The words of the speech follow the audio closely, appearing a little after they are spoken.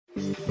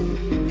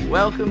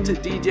Welcome to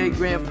DJ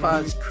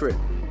Grandpa's Crib,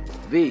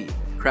 the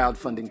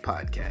crowdfunding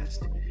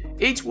podcast.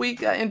 Each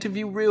week I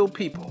interview real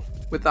people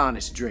with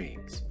honest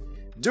dreams.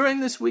 During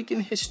this week in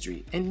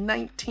history, in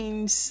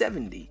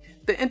 1970,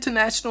 the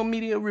international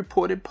media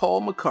reported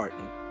Paul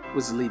McCartney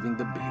was leaving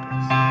the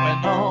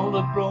Beatles. When all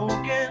the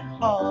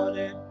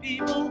broken-hearted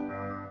people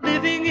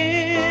living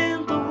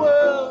in the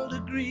world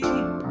agree,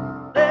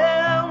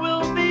 there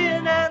will be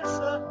an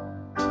answer,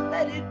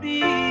 let it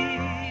be.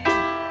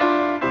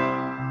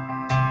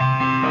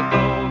 But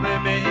though they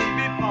may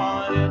be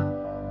parted,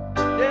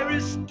 there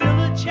is still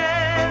a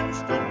chance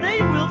that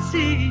they will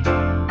see.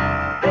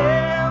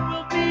 There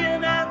will be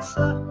an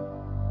answer,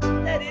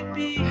 let it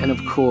be. And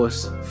of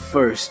course,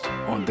 first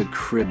on the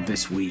crib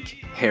this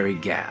week, Harry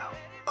Gao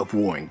of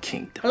Warring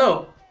Kingdom.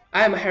 Hello,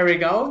 I am Harry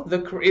Gao, the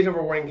creator of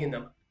Warring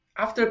Kingdom.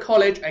 After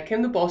college, I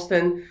came to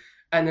Boston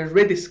and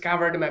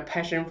rediscovered my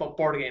passion for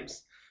board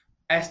games.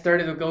 I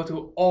started to go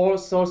to all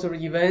sorts of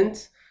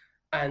events,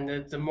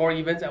 and the more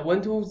events I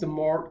went to, the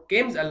more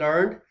games I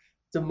learned,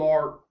 the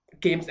more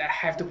games I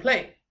have to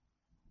play.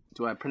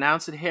 Do I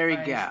pronounce it Harry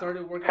Gao?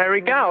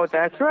 Harry Gao,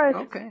 that's right.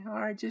 Okay, all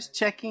right, just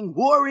checking.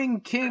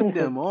 Warring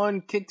Kingdom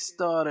on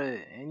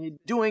Kickstarter, and you're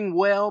doing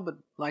well, but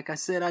like I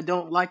said, I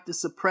don't like to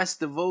suppress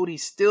the vote. He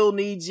still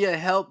needs your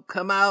help.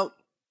 Come out,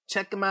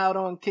 check him out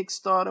on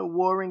Kickstarter,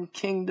 Warring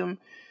Kingdom.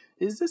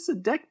 Is this a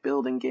deck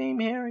building game,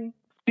 Harry?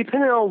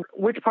 Depending on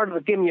which part of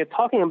the game you're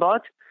talking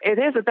about, it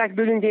is a deck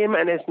building game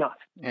and it's not.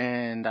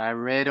 And I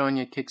read on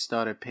your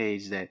Kickstarter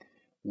page that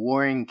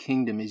Warring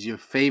Kingdom is your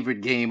favorite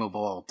game of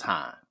all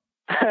time.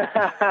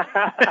 I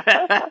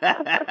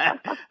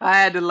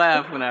had to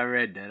laugh when I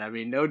read that. I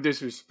mean, no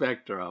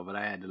disrespect at all, but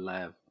I had to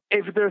laugh.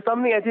 If there's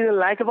something I didn't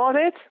like about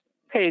it,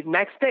 hey,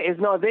 next day it's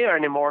not there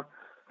anymore.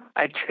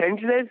 I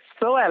changed it,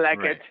 so I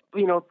like it.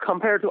 You know,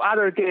 compared to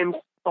other games,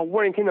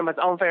 Warring Kingdom has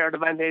unfair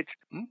advantage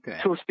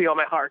to steal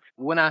my heart.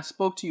 When I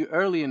spoke to you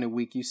earlier in the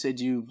week, you said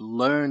you've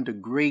learned a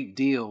great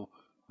deal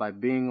by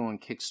being on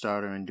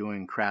Kickstarter and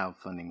doing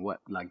crowdfunding.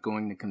 What, like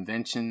going to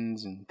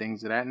conventions and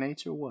things of that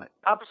nature? What?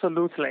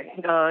 Absolutely.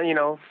 You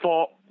know,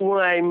 for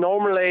when I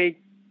normally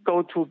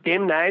go to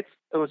game nights,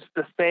 it was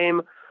the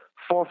same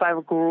 4 or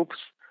 5 groups.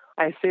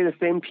 I see the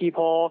same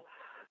people.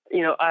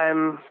 You know,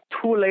 I'm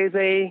too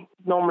lazy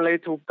normally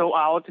to go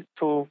out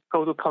to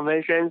go to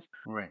conventions.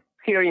 Right.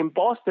 Here in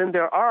Boston,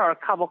 there are a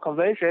couple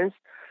conventions,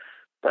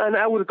 and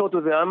I would go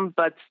to them.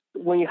 But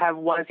when you have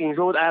ones in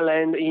Rhode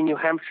Island, in New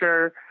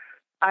Hampshire,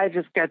 I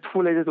just get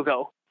too lazy to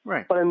go.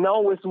 Right. But now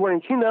with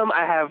Warring Kingdom,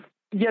 I have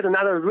yet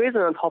another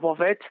reason on top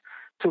of it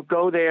to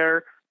go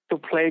there, to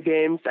play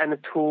games, and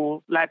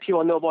to let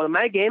people know about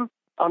my game.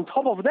 On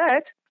top of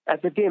that, as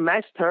a game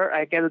master,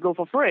 I get to go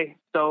for free.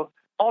 So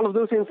all of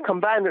those things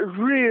combined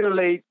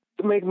really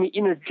make me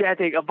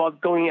energetic about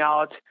going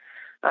out.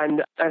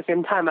 And at the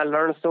same time, I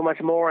learn so much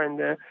more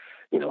and,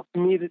 you know,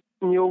 meet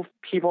new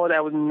people that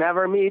I would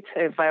never meet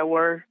if I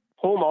were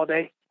home all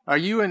day. Are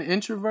you an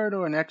introvert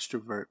or an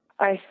extrovert?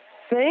 I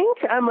think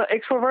I'm an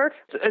extrovert.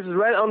 It's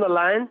right on the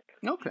line.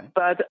 Okay.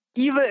 But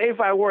even if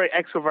I were an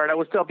extrovert, I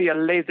would still be a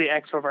lazy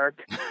extrovert.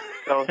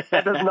 So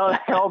that does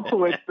not help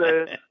with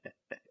the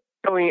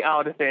going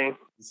out thing.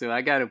 So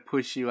I got to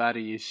push you out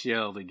of your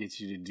shell to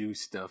get you to do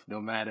stuff, no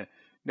matter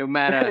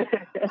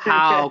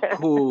how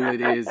cool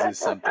it is or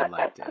something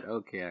like that.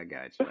 Okay, I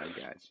got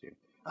you.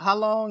 How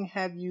long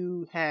have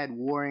you had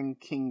Warring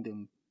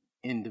Kingdom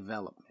in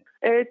development?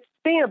 It's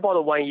been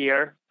about 1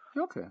 year.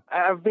 Okay.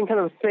 I've been kind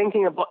of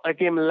thinking about a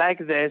game like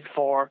this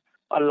for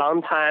a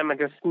long time. I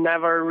just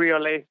never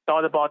really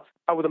thought about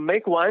I would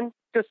make one.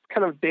 Just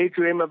kind of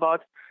daydream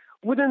about,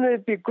 wouldn't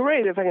it be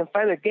great if I can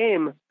find a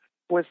game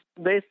with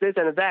this,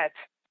 and that?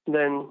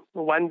 Then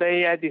one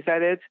day I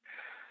decided,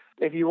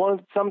 if you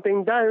want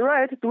something done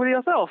right, do it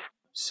yourself.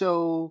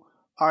 So,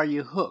 are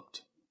you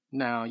hooked?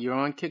 Now, you're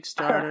on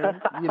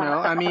Kickstarter, you know,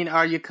 I mean,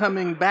 are you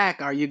coming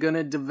back? Are you going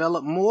to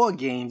develop more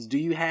games? Do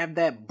you have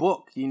that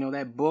book,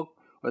 that book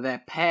or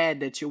that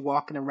pad that you're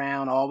walking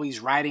around always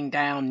writing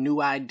down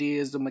new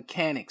ideas or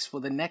mechanics for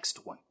the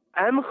next one?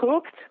 I'm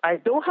hooked. I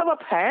don't have a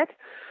pad,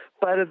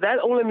 but that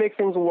only makes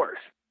things worse.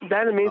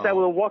 That means I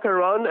will walk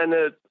around and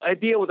an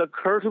idea would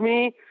occur to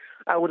me.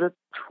 I would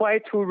try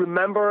to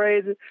remember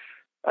it.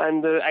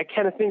 And I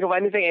can't think of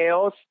anything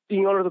else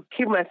in order to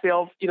keep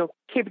myself,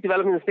 keep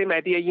developing the same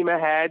idea in my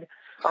head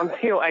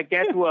until I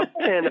get to a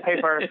pen and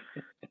paper.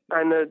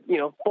 And,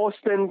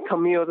 Boston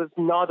commute is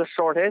not the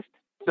shortest.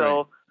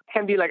 So it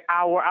can be like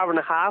hour and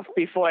a half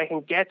before I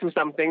can get to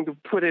something to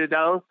put it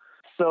down.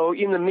 So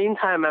in the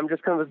meantime, I'm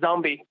just kind of a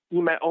zombie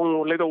in my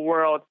own little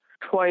world,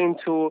 trying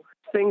to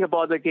think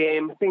about the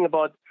game, think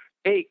about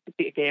a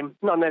game,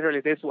 not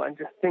necessarily this one.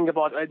 Just think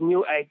about a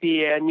new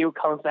idea, a new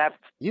concept.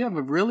 You have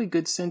a really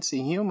good sense of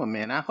humor,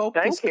 man. I hope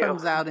this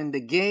comes out in the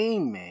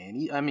game,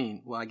 man. I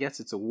mean, well, I guess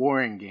it's a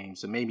warring game,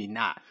 so maybe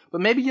not.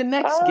 But maybe your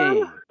next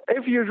game.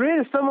 If you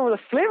read some of the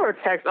flavor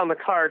text on the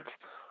cards,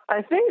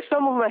 I think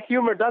some of my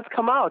humor does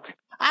come out.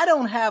 I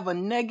don't have a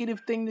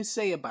negative thing to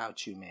say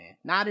about you, man.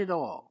 Not at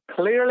all.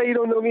 Clearly, you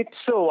don't know me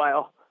so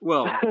well.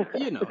 Well,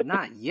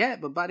 not yet,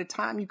 but by the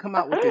time you come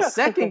out with the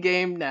second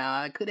game now,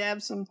 I could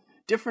have some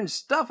different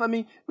stuff. I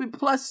mean,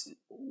 plus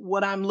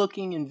what I'm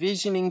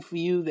envisioning for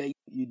you, that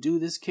you do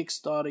this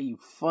Kickstarter, you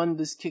fund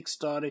this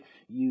Kickstarter,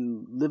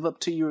 you live up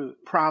to your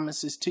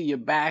promises to your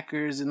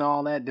backers and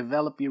all that,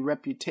 develop your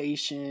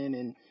reputation,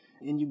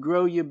 and you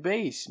grow your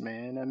base,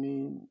 man. I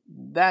mean,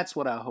 that's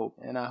what I hope.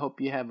 And I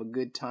hope you have a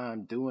good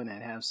time doing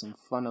that, have some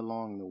fun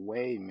along the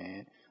way,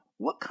 man.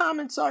 What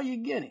comments are you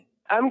getting?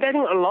 I'm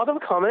getting a lot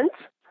of comments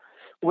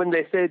when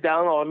they sit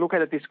down or look at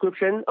the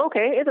description.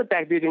 Okay, it's a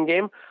deck building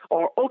game,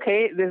 or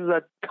okay, this is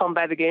a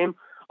combat game,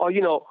 or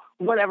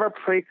whatever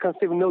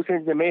preconceived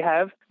notions they may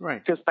have,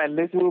 right, just by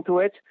listening to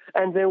it.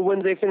 And then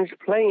when they finish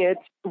playing it,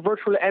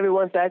 virtually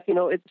everyone says,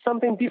 it's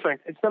something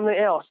different, it's something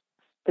else.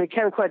 They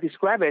can't quite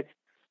describe it.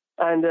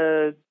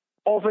 And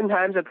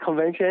oftentimes at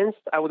conventions,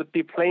 I would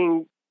be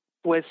playing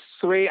with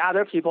 3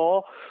 other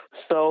people,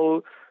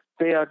 so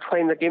they are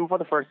trying the game for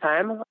the first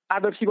time.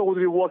 Other people would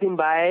be walking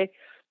by,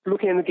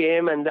 looking at the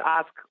game and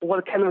ask,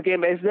 what kind of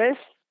game is this?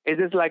 Is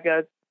this like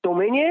a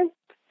Dominion?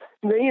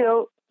 And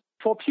then,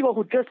 for people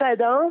who just sat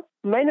down,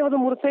 many of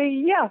them would say,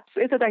 yeah,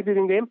 it's a deck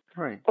building game.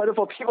 Right. But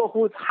for people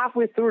who's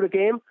halfway through the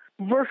game,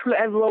 virtually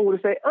everyone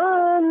would say,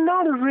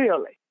 not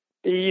really.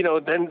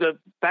 Then the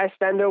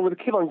bystander would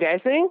keep on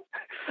guessing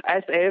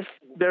as if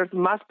there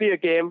must be a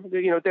game,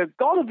 there's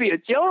got to be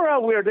a genre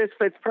where this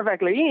fits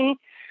perfectly in.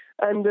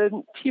 And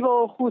then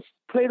people who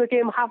play the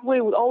game halfway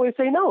would always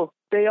say no.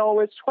 They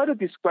always try to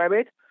describe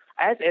it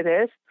as it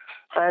is,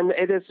 and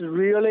it is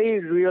really,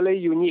 really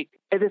unique.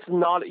 It is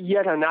not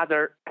yet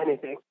another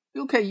anything.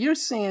 Okay, you're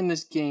saying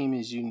this game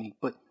is unique,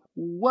 but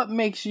what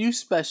makes you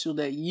special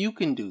that you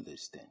can do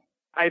this then?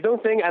 I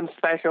don't think I'm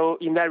special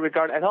in that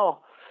regard at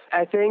all.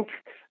 I think,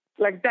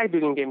 like deck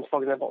building games,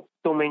 for example,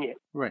 Dominion.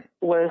 Right.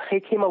 When he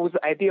came up with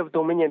the idea of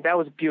Dominion, that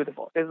was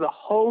beautiful. There's a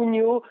whole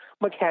new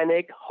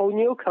mechanic, whole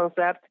new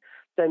concept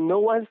that no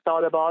one's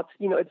thought about.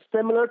 It's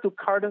similar to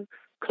card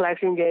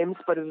collection games,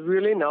 but it's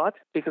really not,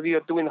 because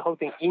you're doing the whole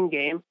thing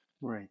in-game.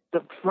 Right.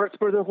 The first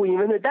person who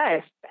invented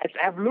dice, that's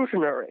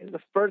evolutionary. The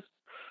first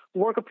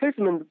worker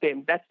placement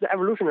game, that's the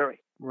evolutionary.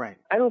 Right.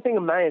 I don't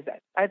think mine is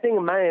that. I think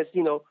mine is,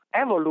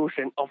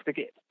 evolution of the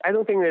game. I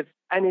don't think there's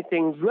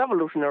anything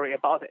revolutionary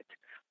about it.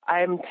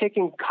 I'm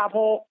taking a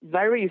couple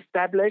very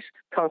established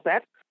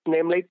concepts,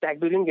 namely deck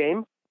building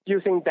game,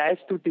 using dice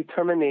to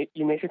determine the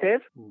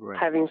initiative, right,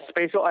 having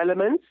spatial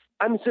elements.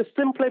 I'm just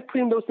simply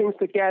putting those things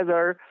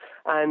together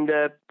and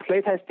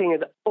playtesting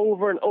it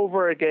over and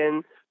over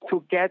again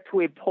to get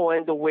to a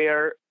point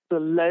where the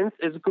length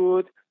is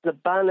good, the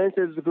balance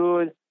is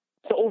good.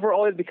 So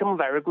overall, it becomes a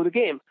very good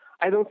game.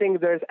 I don't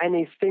think there's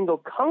any single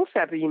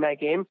concept in my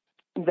game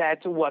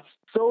that was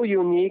so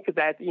unique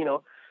that,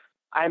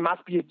 I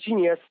must be a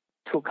genius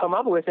to come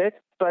up with it.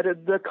 But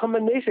the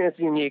combination is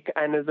unique,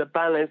 and the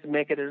balance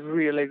make it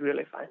really,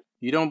 really fun.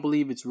 You don't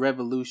believe it's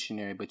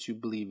revolutionary, but you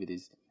believe it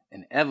is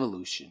an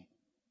evolution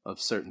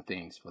of certain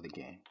things for the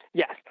game.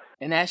 Yes.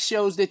 And that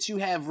shows that you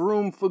have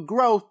room for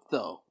growth,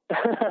 though.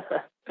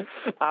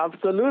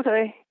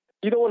 Absolutely.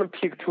 You don't want to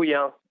peak too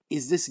young.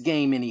 Is this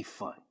game any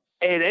fun?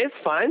 It is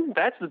fun.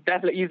 That's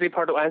definitely easy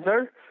part to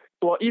answer.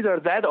 Well, either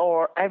that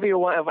or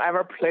everyone I've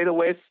ever played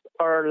with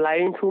are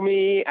lying to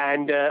me,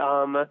 and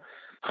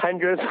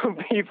hundreds of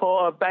people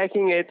are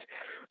backing it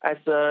as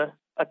an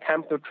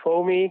attempt to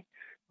troll me.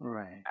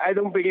 Right. I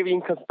don't believe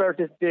in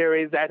conspiracy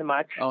theories that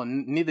much. Oh,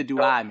 neither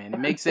do I, man. It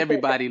makes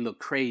everybody look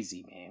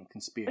crazy, man.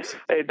 Conspiracy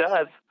theories. It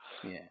does.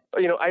 Yeah.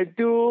 I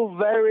do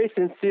very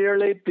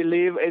sincerely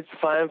believe it's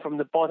fun from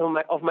the bottom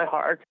of my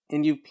heart.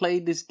 And you've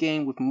played this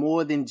game with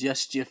more than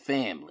just your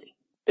family.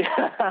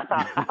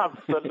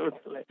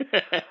 Absolutely.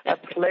 I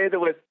played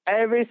with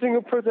every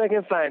single person I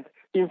can find.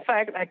 In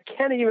fact, I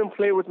can't even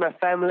play with my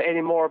family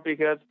anymore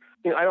because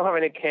I don't have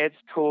any kids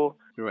to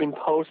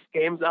impose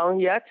games on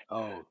yet.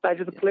 Oh, I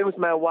just play with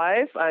my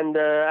wife, and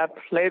I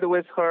played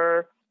with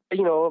her,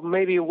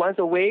 maybe once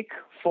a week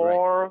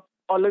for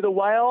a little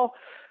while.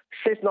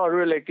 She's not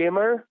really a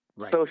gamer,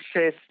 so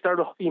she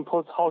started to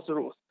impose house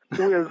rules.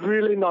 We're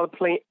really not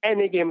playing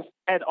any games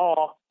at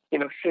all.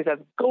 She says,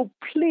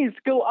 please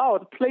go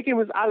out, play games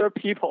with other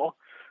people.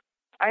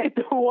 I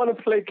don't want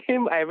to play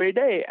game every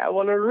day. I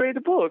want to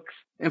read books.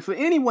 And for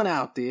anyone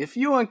out there, if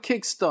you're on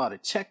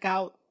Kickstarter, check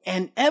out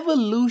An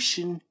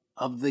Evolution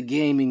of the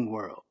Gaming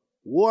World,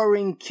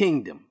 Warring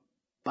Kingdom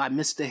by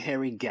Mr.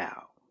 Harry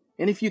Gao.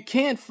 And if you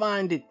can't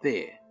find it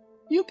there,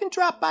 you can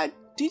drop by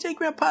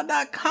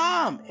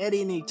DJGrandpa.com at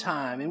any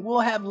time, and we'll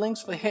have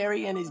links for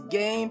Harry and his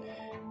game.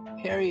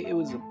 Harry, it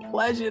was a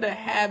pleasure to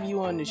have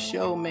you on the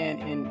show, man.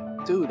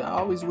 And dude, I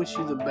always wish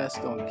you the best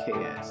on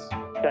KS.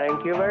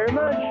 Thank you very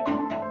much.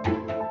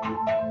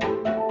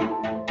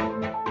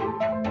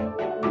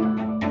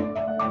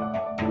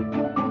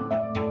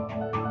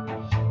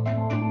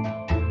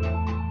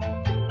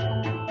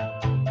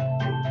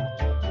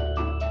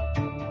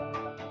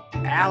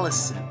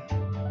 Allison,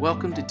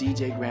 welcome to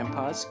DJ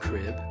Grandpa's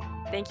Crib.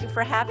 Thank you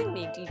for having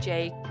me,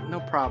 DJ. No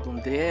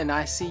problem there. And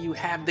I see you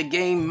have the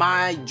game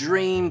My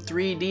Dream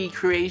 3D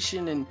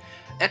creation. And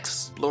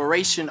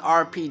exploration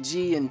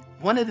RPG, and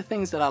one of the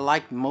things that I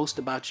like most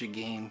about your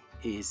game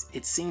is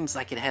it seems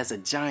like it has a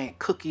giant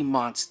cookie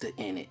monster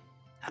in it.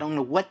 I don't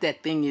know what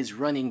that thing is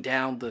running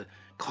down the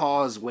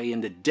causeway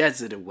in the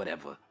desert or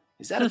whatever.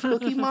 Is that a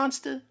cookie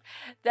monster?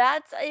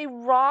 That's a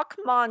rock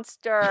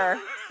monster.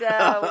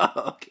 So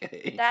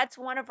Okay. that's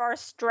one of our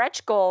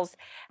stretch goals.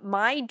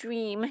 My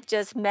dream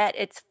just met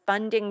its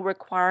funding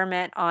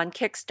requirement on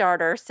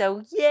Kickstarter.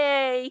 So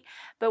yay!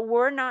 But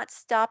we're not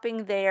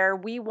stopping there.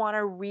 We want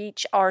to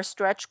reach our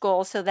stretch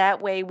goal so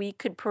that way we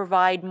could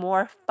provide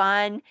more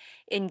fun,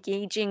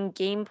 engaging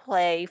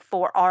gameplay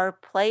for our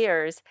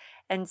players.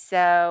 And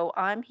so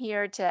I'm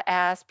here to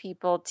ask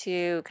people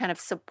to kind of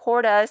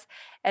support us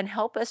and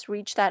help us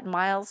reach that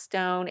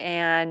milestone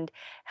and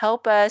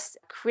help us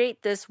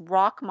create this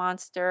rock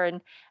monster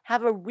and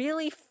have a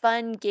really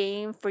fun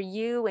game for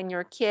you and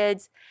your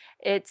kids.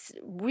 It's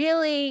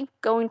really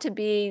going to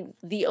be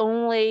the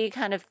only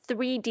kind of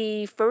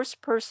 3D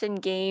first person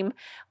game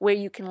where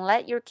you can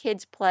let your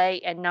kids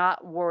play and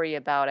not worry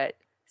about it.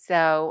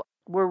 So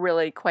we're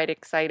really quite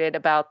excited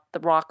about the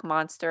rock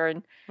monster,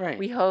 and Right.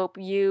 we hope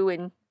you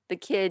and the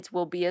kids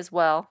will be as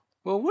well.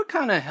 Well, we're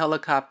kind of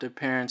helicopter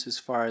parents as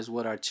far as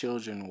what our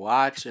children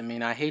watch. I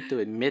mean, I hate to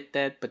admit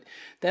that, but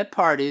that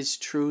part is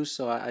true.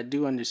 So I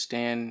do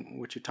understand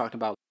what you're talking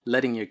about,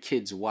 letting your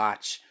kids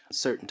watch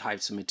certain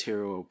types of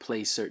material or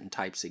play certain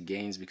types of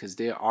games, because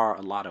there are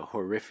a lot of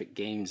horrific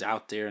games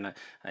out there. And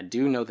I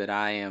do know that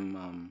I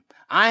am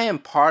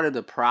part of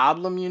the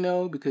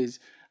problem, because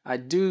I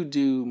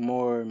do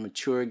more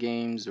mature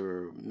games,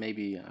 or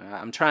maybe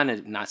I'm trying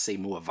to not say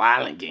more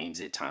violent games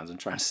at times. I'm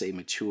trying to say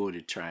mature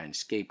to try and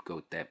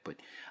scapegoat that, but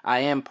I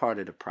am part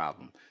of the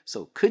problem.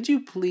 So could you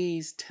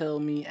please tell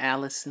me,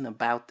 Allison,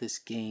 about this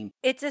game?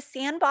 It's a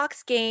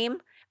sandbox game.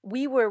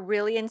 We were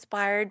really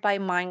inspired by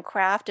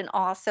Minecraft and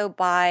also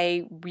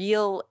by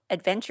real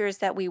adventures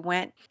that we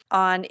went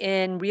on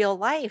in real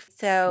life.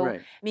 So,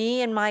 Right.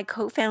 me and my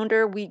co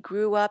founder, we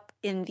grew up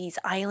in these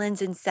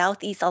islands in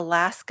Southeast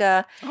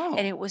Alaska, and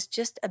Oh, it was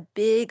just a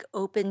big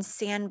open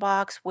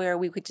sandbox where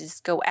we could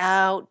just go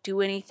out,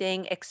 do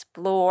anything,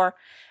 explore,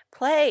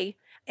 play.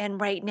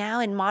 And right now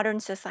in modern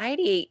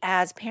society,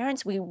 as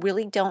parents, we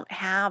really don't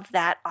have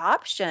that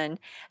option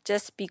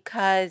just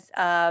because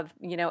of,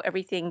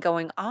 everything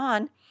going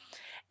on.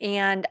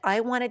 And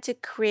I wanted to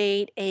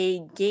create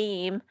a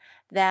game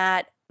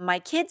that my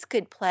kids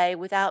could play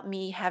without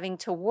me having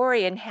to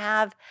worry and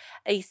have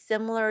a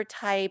similar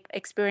type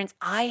experience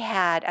I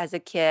had as a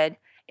kid.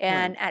 right,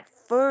 And at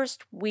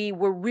first, we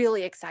were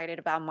really excited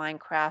about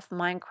Minecraft.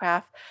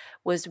 Minecraft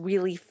was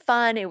really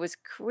fun, it was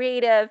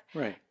creative.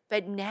 right.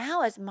 But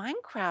now, as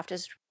Minecraft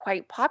is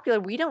quite popular,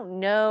 we don't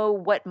know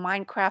what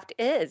Minecraft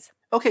is.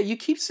 Okay, you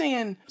keep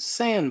saying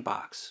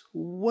sandbox.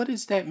 What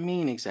does that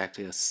mean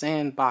exactly? A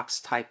sandbox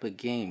type of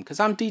game?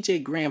 Because I'm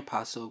DJ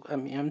Grandpa, so I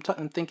mean,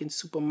 I'm thinking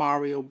Super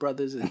Mario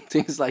Brothers and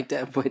things like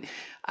that. But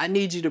I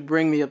need you to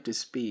bring me up to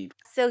speed.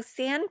 So,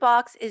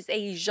 sandbox is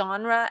a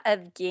genre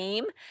of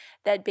game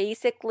that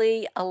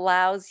basically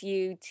allows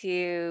you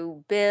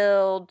to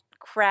build,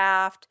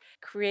 craft,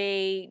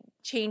 create,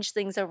 change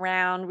things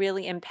around,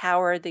 really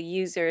empower the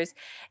users.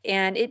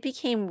 And it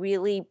became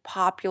really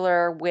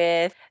popular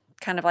with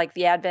kind of like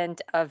the advent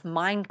of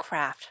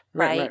Minecraft,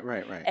 Right, right? right,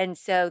 right, right. And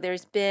so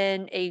there's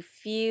been a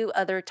few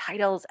other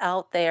titles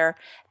out there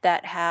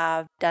that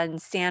have done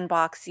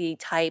sandboxy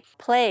type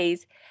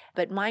plays,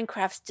 but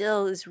Minecraft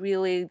still is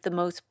really the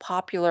most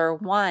popular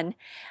one.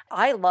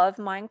 I love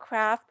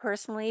Minecraft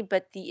personally,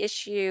 but the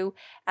issue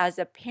as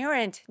a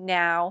parent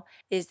now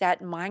is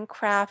that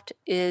Minecraft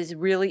is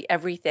really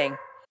everything.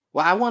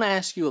 Well, I want to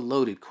ask you a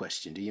loaded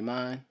question. Do you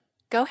mind?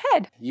 Go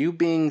ahead. You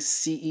being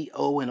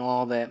CEO and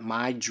all that,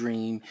 my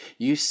dream,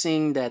 you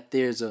seeing that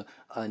there's a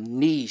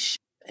niche,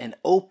 an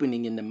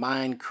opening in the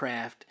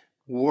Minecraft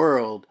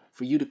world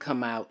for you to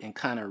come out and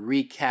kind of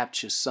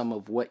recapture some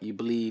of what you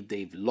believe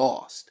they've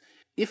lost.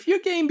 If your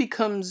game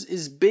becomes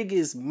as big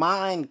as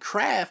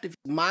Minecraft, if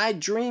my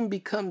dream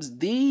becomes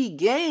the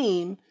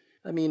game,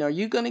 I mean, are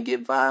you gonna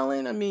get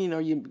violent? I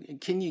mean,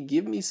 can you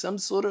give me some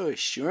sort of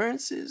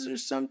assurances or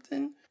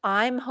something?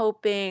 I'm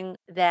hoping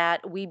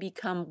that we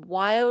become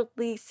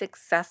wildly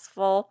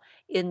successful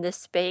in the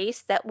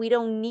space that we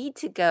don't need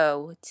to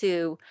go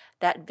to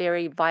that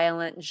very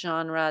violent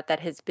genre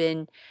that has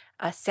been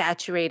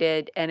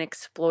saturated and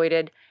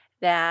exploited,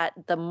 that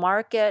the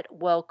market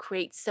will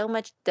create so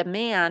much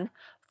demand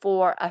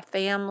for a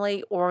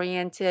family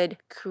oriented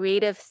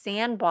creative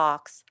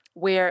sandbox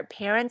where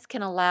parents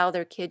can allow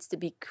their kids to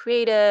be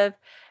creative,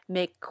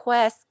 make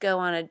quests, go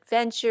on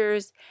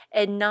adventures,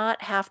 and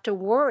not have to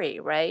worry,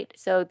 right?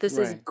 So this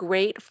is Right.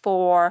 great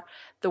for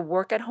the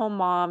work at home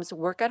moms,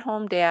 work at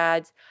home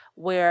dads,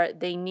 where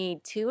they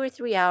need 2 or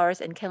 3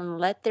 hours and can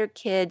let their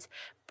kids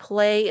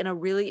play in a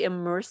really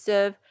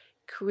immersive,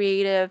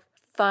 creative,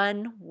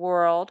 fun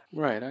world.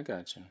 Right, I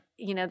got you.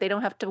 They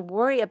don't have to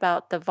worry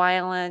about the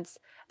violence,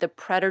 the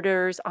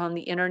predators on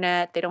the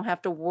internet. They don't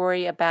have to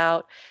worry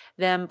about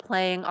them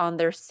playing on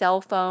their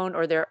cell phone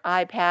or their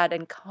iPad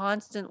and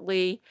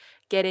constantly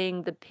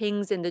getting the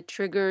pings and the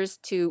triggers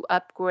to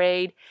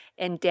upgrade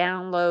and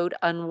download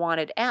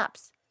unwanted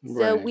apps.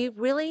 So Right. we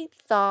really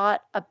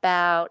thought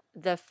about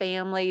the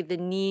family, the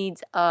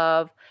needs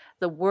of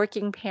the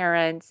working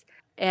parents,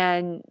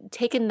 and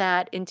taken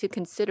that into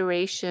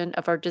consideration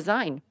of our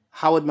design.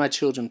 How would my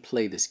children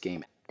play this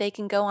game? They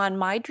can go on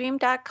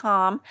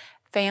mydream.com,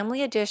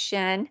 Family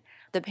Edition.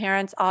 The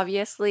parents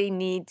obviously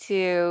need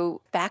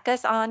to back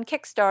us on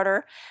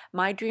Kickstarter,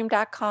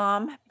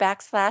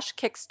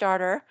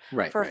 mydream.com/Kickstarter.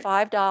 Right, For right.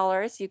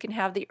 $5, you can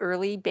have the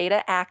early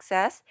beta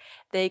access.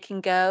 They can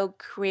go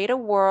create a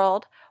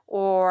world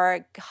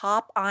or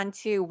hop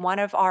onto one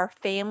of our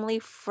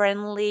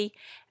family-friendly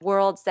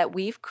worlds that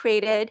we've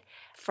created,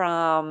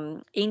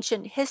 from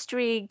ancient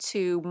history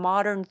to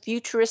modern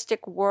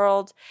futuristic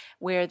worlds,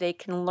 where they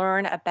can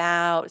learn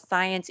about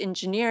science,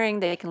 engineering,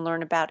 they can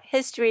learn about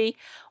history,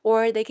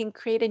 or they can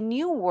create a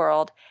new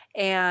world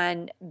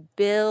and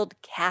build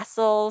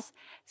castles,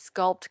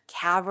 sculpt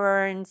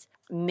caverns,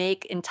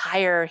 make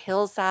entire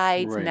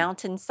hillsides, Right.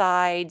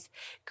 mountainsides,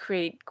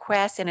 create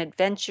quests and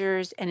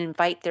adventures, and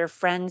invite their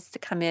friends to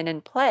come in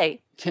and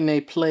play. Can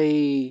they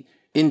play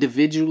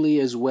individually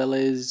as well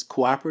as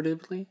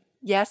cooperatively?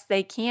 Yes,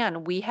 they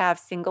can. We have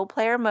single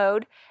player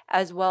mode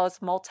as well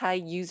as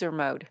multi-user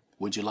mode.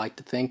 Would you like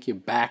to thank your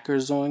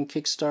backers on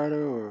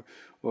Kickstarter,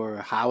 or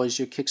how has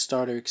your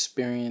Kickstarter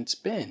experience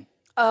been?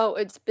 Oh,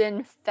 it's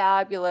been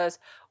fabulous.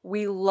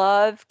 We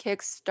love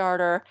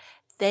Kickstarter.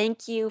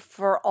 Thank you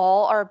for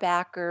all our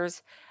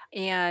backers,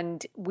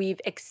 and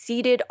we've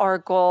exceeded our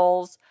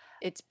goals.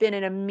 It's been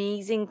an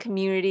amazing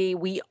community.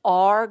 We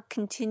are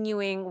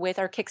continuing with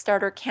our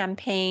Kickstarter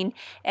campaign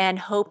and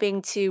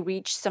hoping to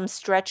reach some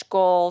stretch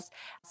goals,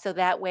 so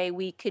that way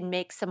we can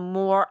make some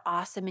more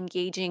awesome,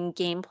 engaging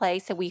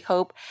gameplay. So we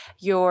hope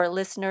your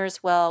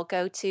listeners will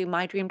go to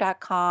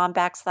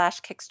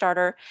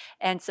mydream.com/Kickstarter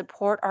and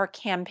support our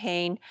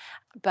campaign.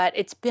 But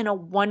it's been a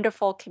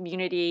wonderful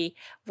community.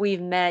 We've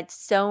met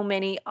so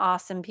many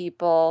awesome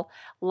people,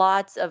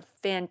 lots of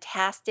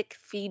fantastic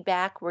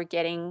feedback we're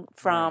getting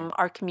from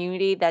our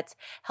community that's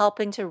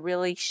helping to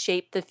really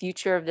shape the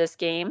future of this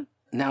game.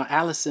 Now,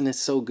 Allison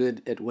is so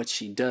good at what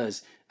she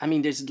does. I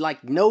mean, there's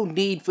like no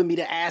need for me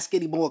to ask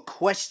any more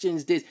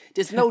questions.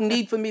 There's no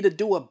need for me to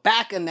do a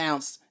back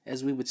announce,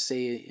 as we would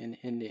say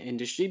in the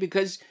industry,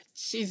 because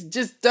she's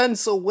just done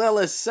so well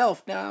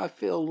herself. Now I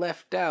feel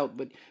left out.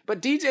 But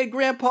DJ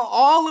Grandpa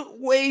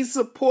always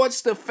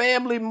supports the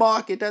family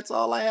market. That's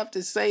all I have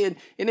to say. And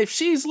if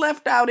she's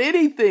left out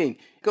anything,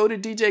 go to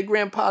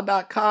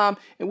djgrandpa.com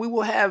and we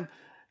will have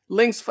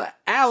links for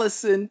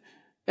Allison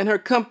and her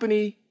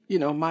company,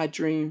 My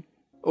Dream.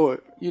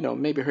 Or,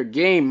 maybe her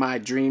game, My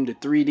Dream, the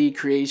 3D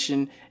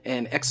creation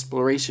and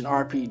exploration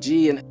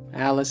RPG. And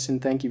Allison,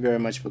 thank you very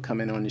much for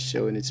coming on the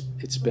show, and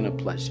it's been a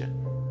pleasure.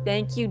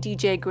 Thank you,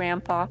 DJ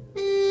Grandpa.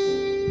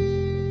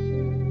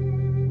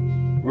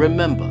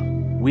 Remember,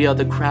 we are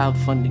the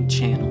crowdfunding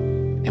channel,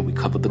 and we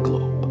cover the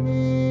globe.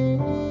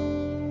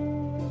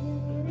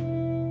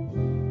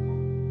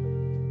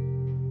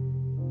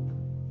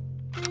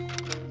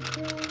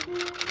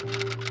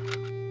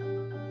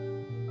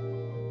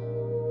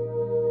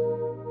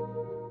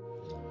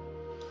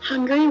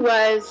 Hungary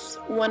was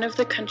one of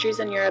the countries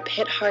in Europe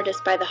hit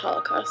hardest by the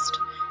Holocaust.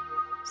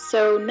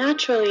 So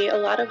naturally, a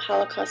lot of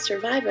Holocaust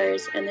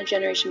survivors and the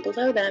generation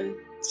below them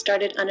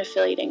started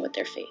unaffiliating with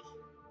their faith.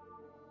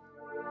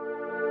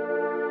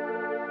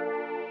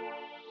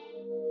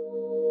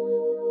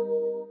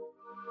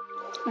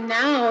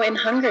 Now in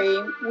Hungary,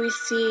 we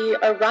see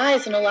a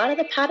rise in a lot of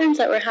the patterns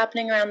that were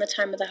happening around the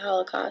time of the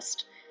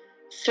Holocaust,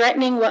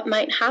 threatening what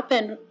might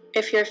happen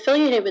if you're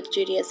affiliated with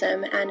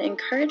Judaism and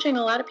encouraging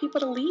a lot of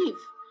people to leave.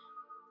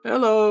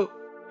 Hello.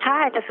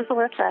 Hi, this is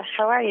Alyssa.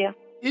 How are you?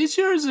 Is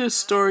yours a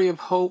story of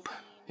hope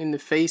in the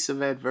face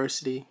of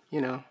adversity?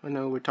 I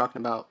know we're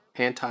talking about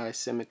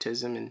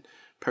anti-Semitism and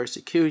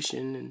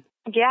persecution. And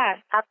Yeah,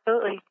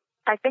 absolutely.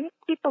 I think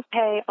people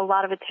pay a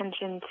lot of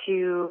attention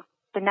to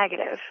the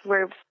negative.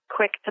 We're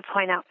quick to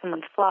point out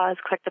someone's flaws,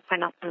 quick to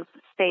point out someone's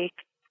mistake,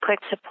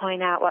 quick to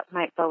point out what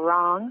might go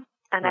wrong.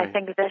 And Right. I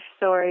think this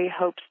story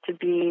hopes to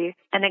be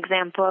an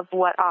example of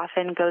what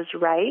often goes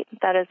right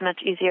that is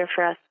much easier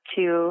for us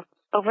to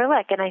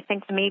overlook. And I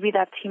think maybe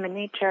that's human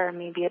nature,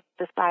 maybe it's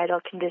societal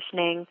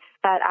conditioning,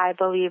 but I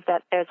believe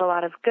that there's a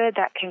lot of good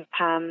that can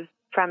come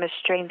from a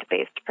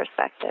strength-based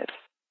perspective.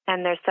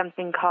 And there's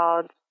something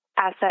called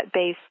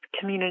asset-based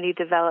community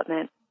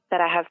development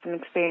that I have some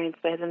experience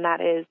with, and that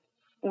is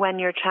when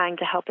you're trying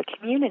to help a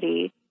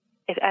community,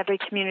 if every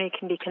community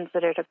can be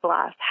considered a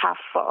glass half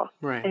full,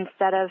 Right.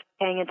 instead of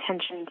paying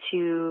attention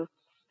to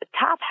the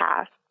top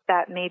half,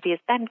 that maybe is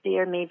empty,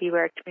 or maybe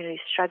where a community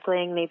is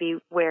struggling,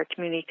 maybe where a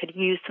community could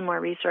use some more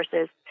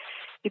resources,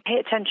 you pay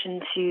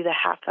attention to the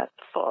half that's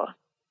full.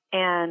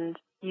 And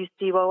you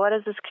see, well, what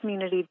is this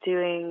community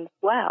doing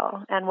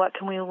well? And what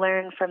can we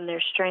learn from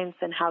their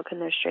strengths, and how can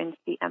their strengths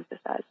be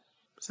emphasized?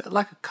 Is that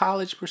like a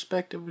college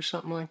perspective or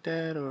something like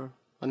that? Or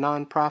a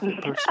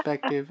nonprofit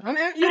perspective? I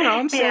mean, you know,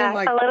 I'm saying Yeah,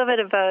 like a little bit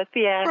of both,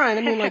 yeah. right.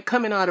 I mean, like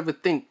coming out of a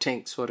think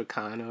tank sort of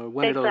kind, or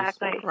one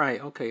Exactly. of those.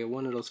 Right. Okay.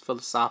 One of those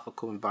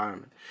philosophical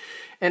environments.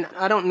 And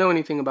I don't know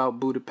anything about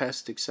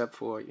Budapest except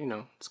for, you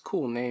know, it's a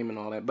cool name and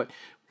all that. But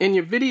in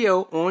your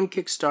video on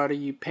Kickstarter,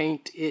 you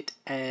paint it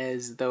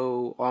as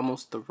though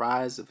almost the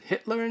rise of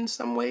Hitler in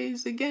some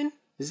ways again.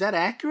 Is that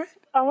accurate?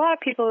 A lot of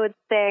people would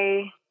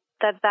say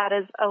that that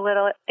is a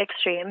little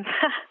extreme.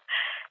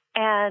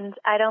 And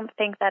I don't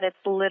think that it's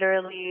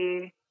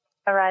literally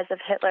a rise of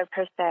Hitler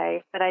per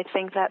se, but I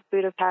think that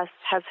Budapest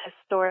has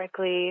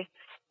historically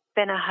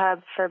been a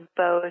hub for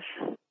both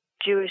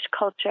Jewish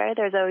culture.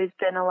 There's always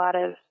been a lot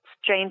of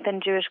strength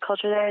in Jewish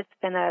culture there. It's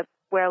been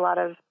where a lot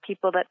of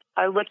people that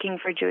are looking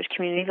for Jewish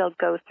communities will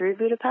go through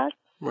Budapest.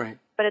 Right.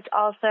 But it's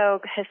also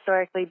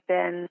historically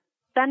been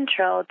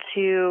central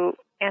to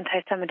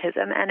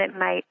anti-Semitism, and it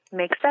might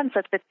make sense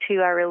that the two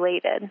are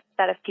related,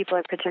 that if people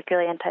are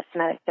particularly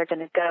anti-Semitic, they're going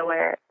to go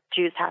where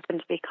Jews happen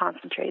to be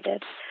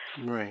concentrated.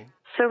 Right.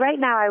 So right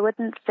now, I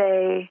wouldn't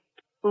say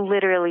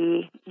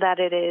literally that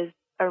it is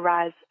a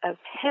rise of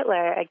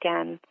Hitler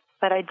again,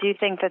 but I do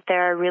think that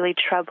there are really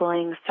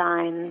troubling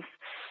signs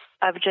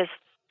of just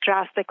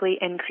drastically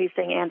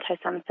increasing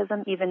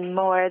anti-Semitism, even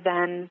more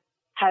than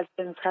has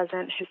been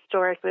present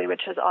historically,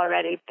 which has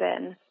already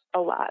been a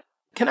lot.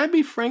 Can I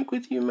be frank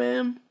with you,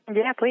 ma'am?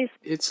 Yeah, please.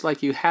 It's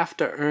like you have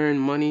to earn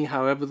money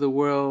however the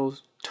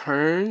world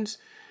turns.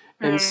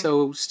 And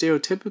so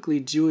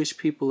stereotypically, Jewish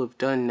people have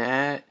done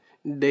that.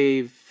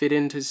 They've fit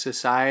into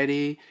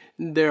society.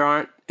 There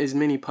aren't as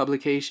many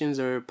publications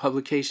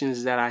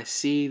that I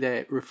see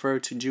that refer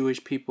to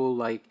Jewish people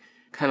like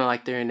kind of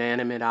like they're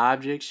inanimate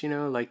objects, you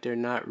know, like they're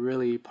not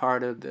really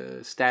part of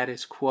the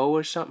status quo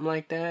or something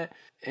like that.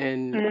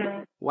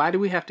 And why do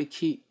we have to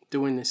keep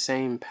doing the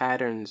same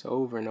patterns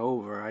over and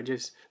over?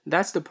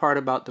 That's the part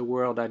about the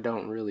world I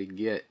don't really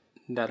get,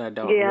 that I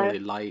don't really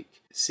like.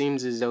 It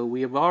seems as though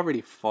we have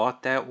already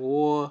fought that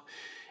war,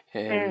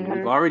 and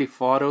we've already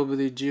fought over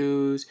the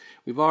Jews.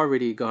 We've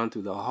already gone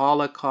through the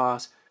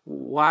Holocaust.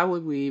 Why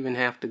would we even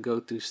have to go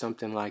through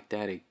something like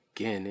that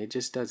again? It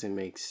just doesn't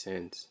make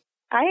sense.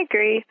 I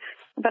agree,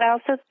 but I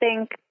also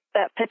think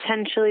that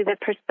potentially the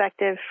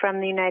perspective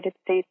from the United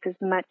States is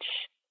much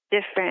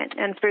different,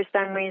 and for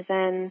some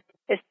reason,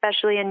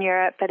 especially in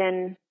Europe, but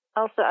in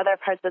also other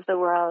parts of the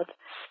world,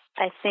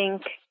 I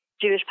think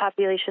Jewish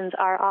populations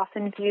are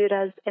often viewed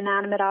as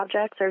inanimate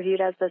objects or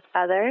viewed as this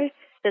other,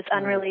 this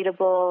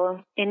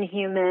unrelatable,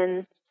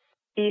 inhuman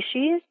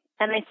species.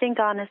 And I think,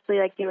 honestly,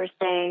 like you were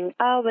saying,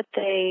 but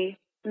they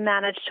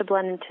managed to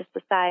blend into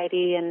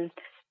society and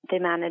they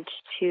managed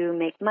to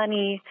make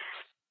money.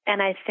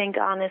 And I think,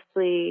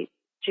 honestly,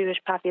 Jewish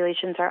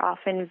populations are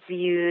often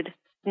viewed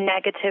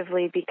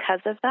negatively because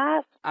of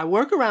that. I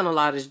work around a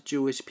lot of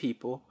Jewish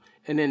people,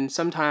 and then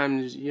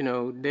sometimes, you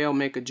know, they'll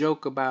make a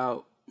joke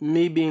about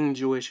me being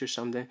Jewish or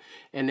something,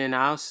 and then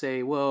I'll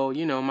say, well,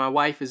 you know, my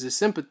wife is a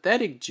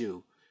sympathetic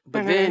Jew.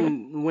 But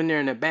then when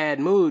they're in a bad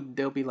mood,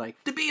 they'll be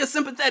like, to be a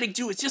sympathetic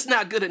Jew is just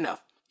not good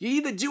enough. You're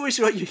either Jewish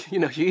or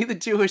you're either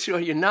Jewish or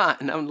you're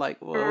not. And I'm like,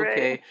 well,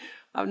 okay,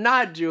 I'm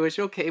not Jewish,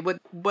 okay,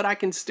 but I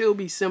can still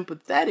be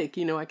sympathetic.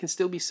 You know, I can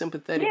still be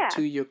sympathetic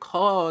to your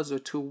cause or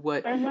to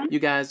what you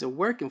guys are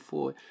working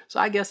for. So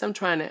I guess I'm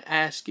trying to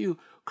ask you,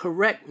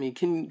 correct me.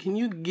 Can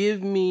you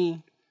give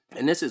me,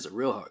 and this is a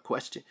real hard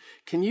question,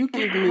 can you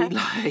give me,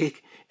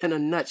 like, in a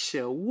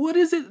nutshell, what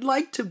is it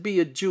like to be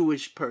a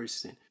Jewish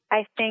person?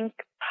 I think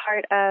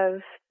part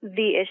of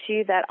the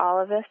issue that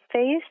all of us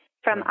face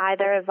from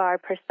either of our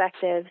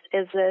perspectives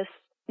is this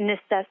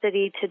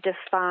necessity to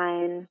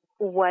define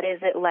what is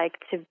it like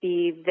to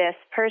be this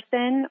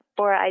person,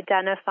 or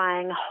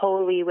identifying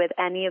wholly with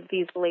any of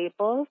these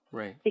labels.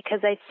 Right. Because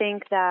I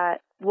think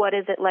that what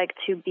is it like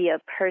to be a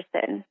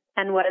person,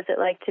 and what is it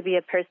like to be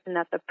a person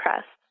that's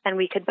oppressed? And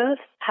we could both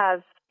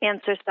have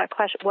answers to that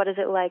question. What is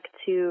it like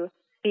to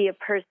be a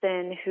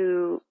person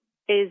who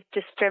is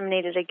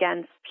discriminated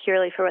against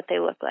purely for what they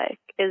look like,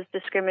 is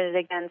discriminated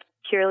against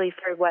purely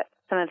for what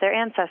some of their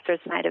ancestors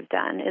might have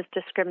done, is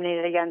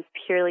discriminated against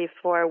purely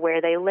for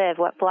where they live,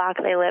 what block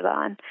they live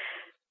on.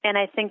 And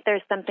I think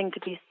there's something to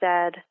be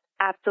said,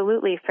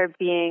 absolutely, for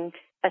being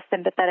a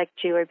sympathetic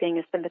Jew or being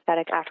a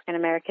sympathetic African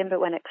American.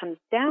 But when it comes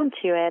down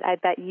to it, I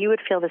bet you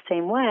would feel the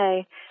same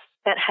way,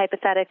 that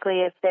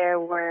hypothetically, if there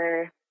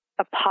were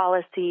a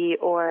policy,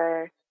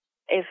 or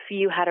if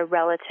you had a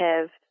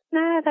relative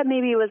that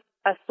maybe was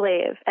a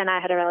slave, and I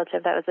had a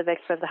relative that was a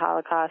victim of the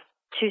Holocaust,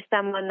 to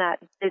someone that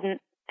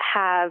didn't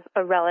have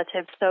a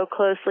relative so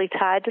closely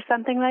tied to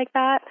something like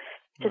that,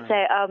 to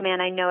say, oh man,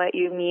 I know what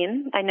you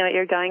mean, I know what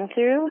you're going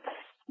through,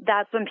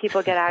 that's when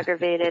people get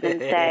aggravated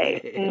and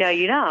say, no,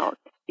 you don't.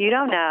 You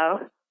don't know.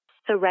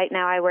 So right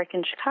now I work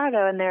in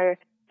Chicago, and there are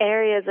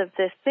areas of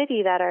this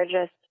city that are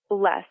just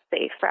less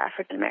safe for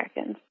African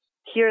Americans.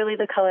 Purely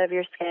the color of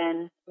your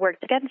skin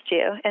worked against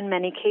you in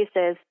many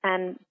cases,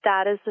 and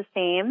that is the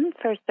same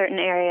for certain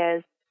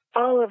areas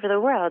all over the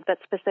world, but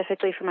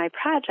specifically for my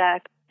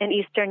project in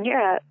Eastern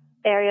Europe.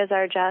 areas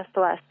are just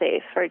less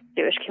safe for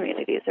Jewish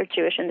communities or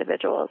Jewish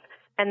individuals.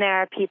 And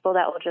there are people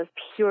that will just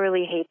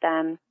purely hate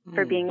them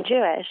for being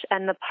Jewish.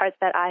 And the part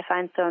that I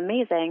find so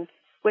amazing,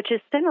 which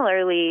is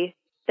similarly,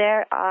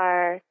 there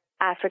are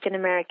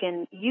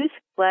African-American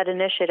youth-led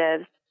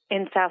initiatives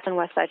in South and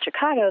West Side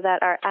Chicago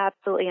that are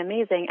absolutely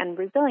amazing and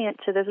resilient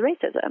to this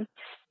racism.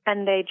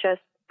 And they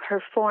just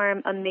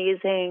perform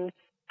amazing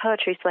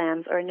poetry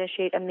slams or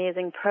initiate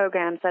amazing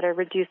programs that are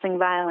reducing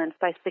violence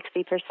by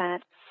 60%.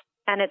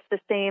 And it's the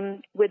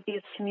same with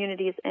these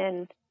communities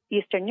in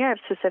Eastern Europe,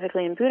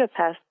 specifically in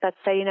Budapest, that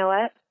say, you know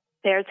what,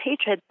 there's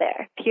hatred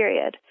there,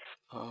 period.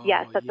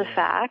 Yes, that's a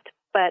fact,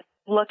 but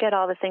look at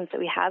all the things that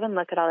we have and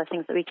look at all the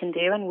things that we can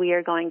do, and we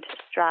are going to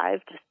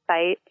strive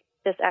despite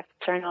this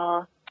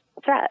external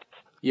threat.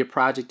 Your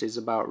project is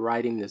about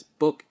writing this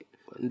book,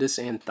 this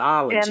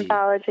anthology.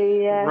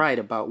 Yeah. Right,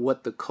 about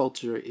what the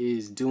culture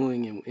is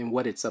doing and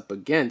what it's up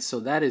against. So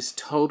that is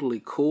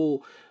totally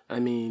cool. I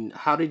mean,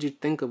 how did you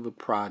think of a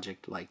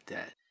project like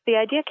that? The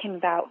idea came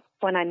about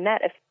when I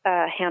met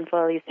a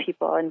handful of these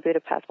people in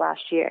Budapest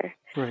last year,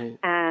 right,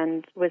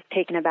 and was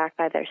taken aback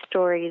by their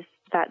stories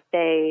that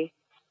they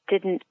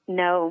didn't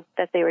know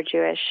that they were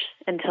Jewish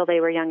until they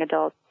were young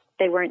adults.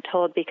 They weren't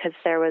told because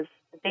there was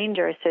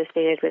danger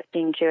associated with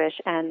being Jewish,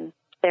 and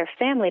their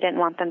family didn't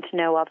want them to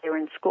know while they were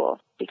in school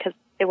because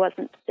it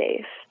wasn't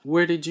safe.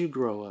 Where did you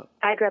grow up?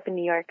 I grew up in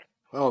New York.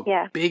 Oh,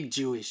 yeah. Big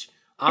Jewish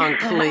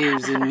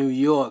enclaves in New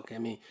York. I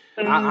mean,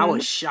 I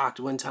was shocked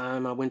one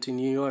time I went to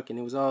New York and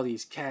there was all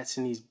these cats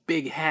in these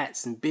big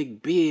hats and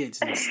big beards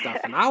and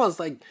stuff. And I was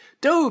like,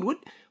 dude, what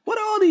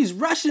are all these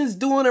Russians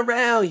doing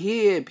around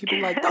here? People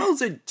are like,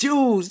 those are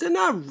Jews. They're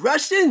not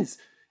Russians.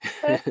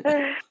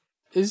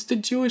 Is the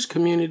Jewish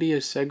community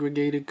a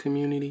segregated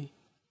community?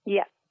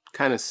 Yeah.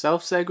 Kind of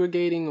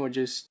self-segregating, or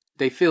just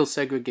they feel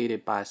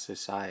segregated by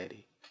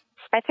society?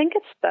 I think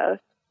it's both.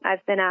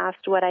 I've been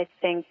asked what I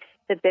think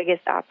the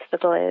biggest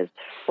obstacle is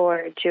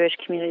for Jewish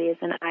communities,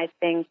 and I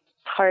think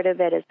part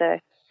of it is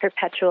a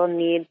perpetual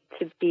need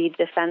to be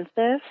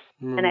defensive.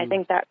 And I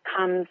think that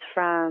comes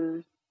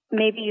from,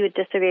 maybe you would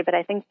disagree, but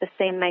I think the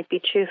same might be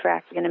true for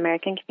African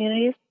American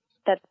communities,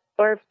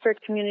 or for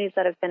communities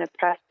that have been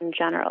oppressed in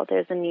general.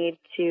 There's a need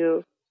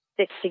to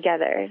stick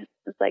together.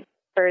 It's like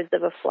birds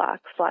of a flock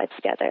fly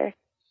together.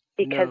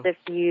 Because if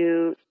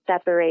you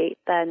separate,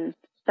 then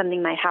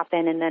something might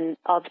happen, and then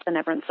all of a sudden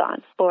everyone's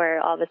gone. Or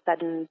all of a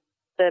sudden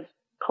the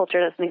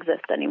culture doesn't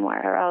exist anymore.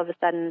 Or all of a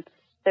sudden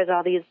there's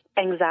all these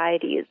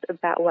anxieties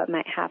about what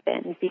might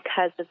happen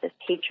because of this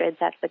hatred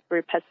that the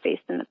group has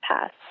faced in the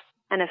past,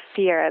 and a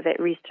fear of it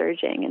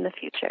resurging in the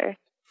future.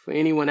 For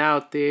anyone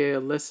out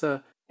there,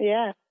 Alyssa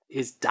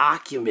is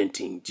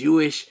documenting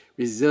Jewish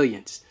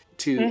resilience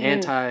to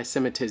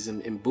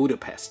anti-Semitism in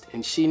Budapest,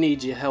 and she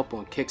needs your help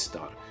on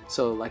Kickstarter.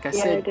 So, like I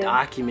said,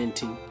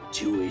 documenting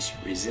Jewish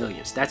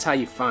resilience. That's how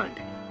you find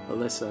it.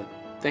 Alyssa,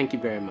 thank you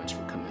very much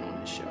for coming on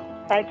the show.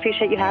 I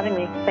appreciate you having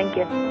me. Thank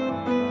you.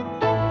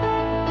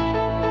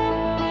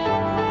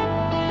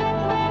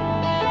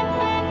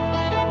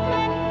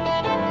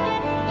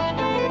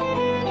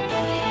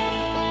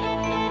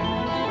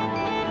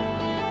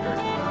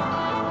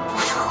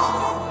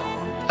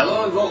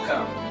 Hello and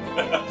welcome.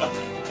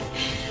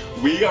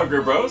 We are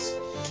Grim Bros.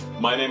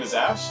 My name is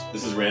Ash.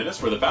 This is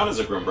Randus. We're the founders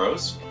of Grim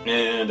Bros.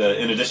 And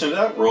in addition to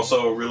that, we're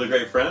also really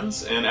great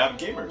friends and avid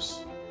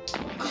gamers.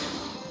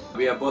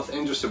 We are both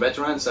industry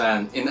veterans,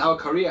 and in our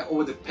career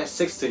over the past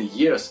 16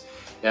 years,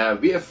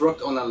 we have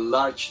worked on a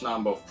large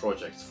number of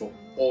projects for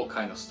all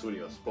kinds of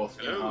studios, both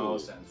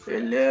in-house and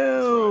freelance.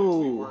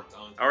 Hello.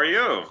 How are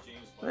you?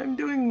 I'm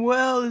doing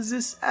well. Is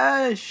this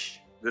Ash?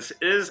 This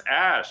is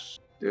Ash.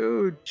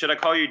 Dude. Should I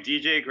call you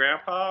DJ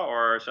Grandpa,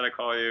 or should I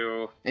call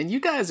you... And you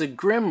guys are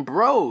Grim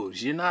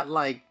Bros. You're not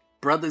like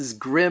Brothers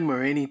Grimm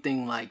or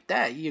anything like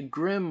that. You're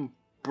Grim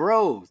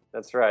Bros.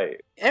 That's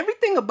right.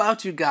 Everything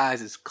about you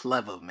guys is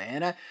clever,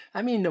 man.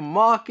 I mean, the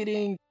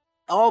marketing,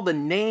 all the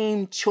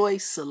name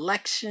choice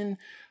selection,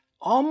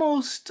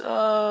 almost in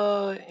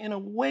a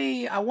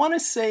way, I want to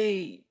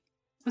say,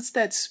 what's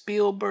that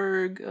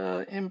Spielberg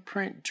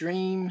imprint?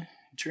 DreamWorks?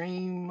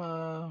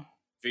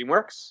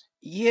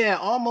 Yeah,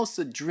 almost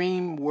a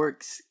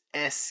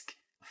DreamWorks-esque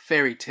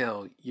fairy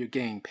tale your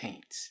game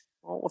paints.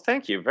 Well,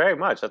 thank you very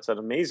much. That's an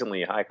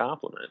amazingly high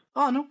compliment.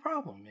 Oh, no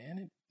problem,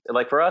 man.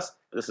 Like for us,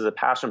 this is a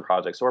passion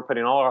project, so we're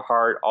putting all our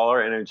heart, all our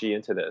energy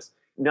into this.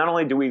 Not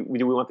only do we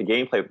want the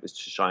gameplay to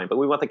shine, but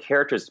we want the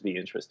characters to be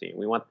interesting.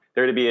 We want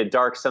there to be a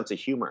dark sense of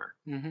humor.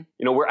 Mm-hmm.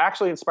 You know, we're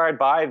actually inspired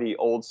by the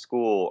old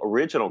school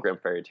original Grimm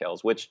fairy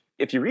tales, which,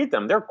 if you read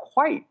them, they're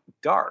quite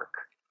dark.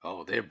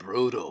 Oh, they're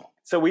brutal.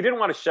 So we didn't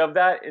want to shove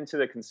that into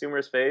the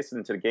consumer space and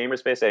into the gamer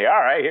space, say,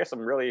 all right, here's some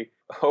really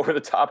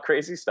over-the-top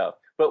crazy stuff.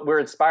 But we're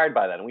inspired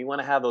by that, and we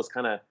want to have those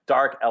kind of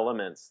dark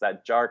elements,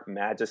 that dark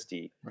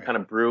majesty kind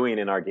of brewing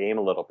in our game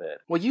a little bit.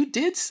 Well, you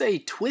did say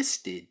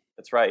twisted.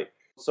 That's right.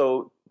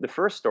 So the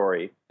first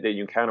story that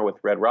you encounter with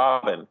Red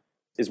Robin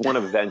is one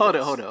of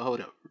vengeance. Hold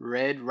up.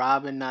 Red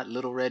Robin, not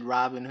Little Red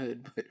Robin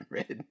Hood, but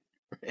Red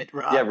Red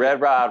Robin. Yeah,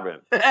 Red Robin.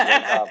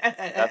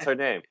 That's her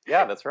name.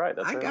 Yeah, that's right.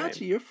 That's I her got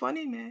name. you. You're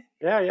funny, man.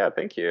 Yeah,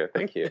 thank you.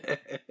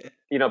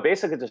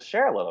 Basically to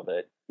share a little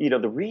bit,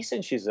 the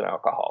reason she's an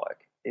alcoholic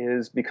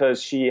is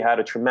because she had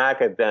a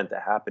traumatic event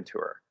that happened to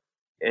her,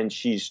 and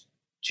she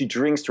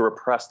drinks to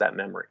repress that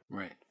memory.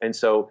 Right. And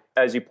so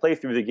as you play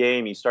through the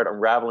game, you start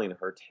unraveling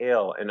her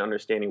tale and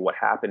understanding what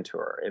happened to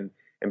her, and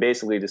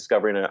basically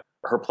discovering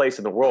her place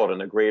in the world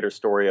and a greater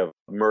story of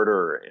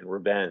murder and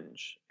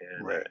revenge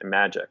and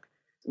magic.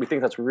 We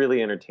think that's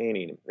really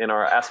entertaining. And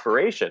our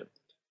aspiration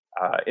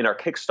in our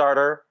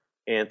Kickstarter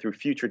and through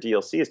future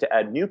DLC is to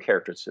add new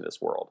characters to this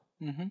world.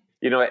 Mm-hmm.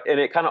 And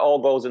it kind of all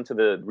goes into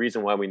the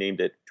reason why we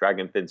named it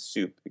Dragon Fin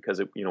Soup,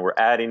 because we're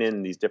adding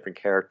in these different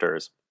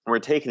characters. And we're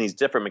taking these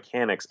different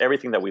mechanics,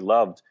 everything that we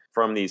loved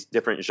from these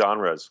different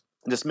genres,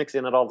 and just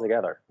mixing it all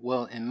together.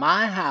 Well, in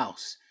my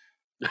house,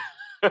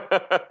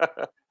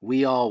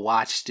 we all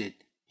watched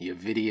it, your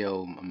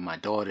video, my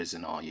daughters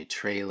and all, your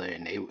trailer,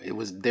 and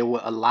there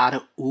were a lot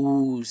of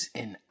oohs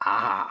and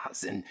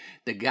ahs, and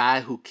the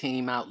guy who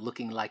came out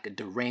looking like a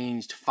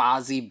deranged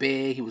Fozzie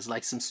Bear, he was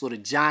like some sort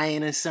of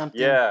giant or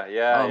something.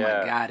 Yeah. Oh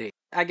my God.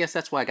 I guess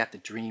that's where I got the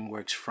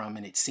DreamWorks from,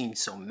 and it seemed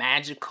so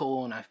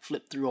magical, and I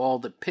flipped through all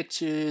the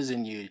pictures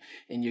and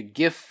your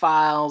GIF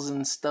files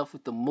and stuff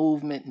with the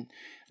movement, and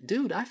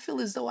dude, I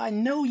feel as though I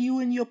know you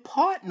and your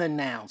partner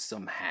now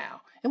somehow.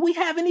 And we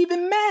haven't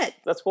even met.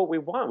 That's what we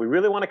want. We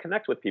really want to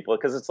connect with people,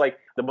 because it's like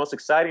the most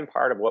exciting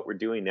part of what we're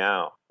doing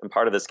now. And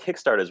part of this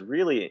Kickstarter is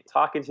really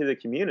talking to the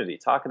community,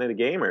 talking to the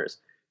gamers,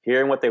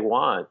 hearing what they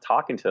want,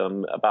 talking to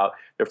them about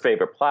their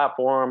favorite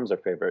platforms, their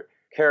favorite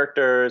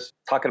characters,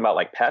 talking about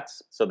like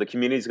pets. So the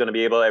community is going to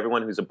be able,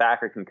 everyone who's a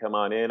backer can come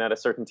on in at a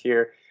certain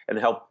tier and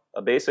help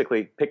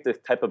basically pick the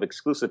type of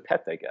exclusive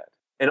pet they get.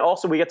 And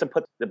also we get to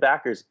put the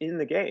backers in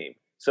the game.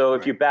 So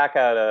if you back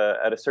at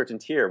a certain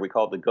tier, we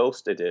call it the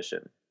Ghost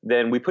Edition,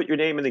 then we put your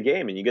name in the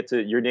game, and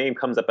your name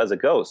comes up as a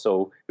ghost.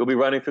 So you'll be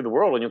running through the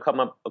world and you'll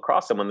come up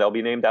across someone, they'll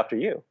be named after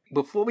you.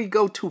 Before we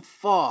go too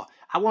far,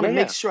 I want to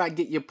make sure I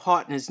get your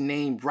partner's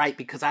name right,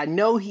 because I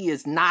know he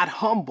is not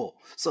humble.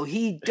 So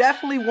he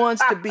definitely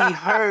wants to be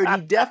heard.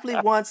 He definitely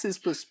wants his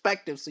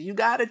perspective. So you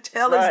got to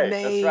tell his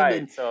name. That's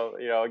right. So,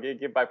 I'll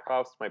give my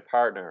props to my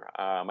partner.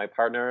 My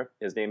partner,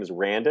 his name is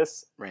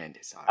Randis.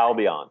 Randis.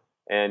 Albion.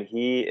 And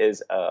he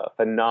is a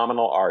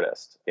phenomenal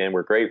artist, and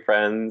we're great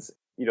friends.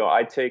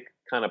 I take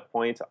kind of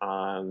point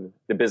on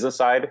the business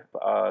side,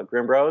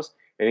 Grim Bros,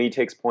 and he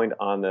takes point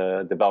on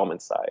the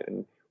development side.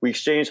 And we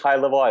exchange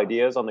high-level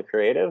ideas on the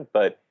creative,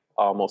 but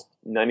almost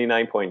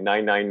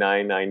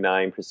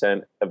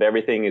 99.99999% of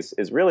everything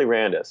is really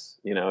Randis.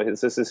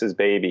 This is his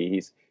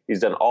baby. He's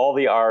done all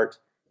the art.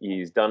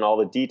 He's done all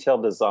the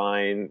detailed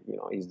design.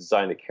 He's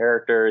designed the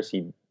characters.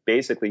 He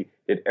basically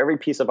did every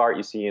piece of art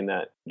you see in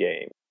that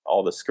game.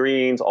 All the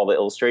screens, all the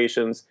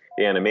illustrations,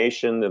 the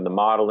animation, and the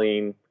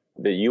modeling,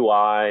 the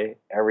UI,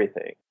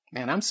 everything.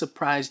 Man, I'm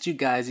surprised you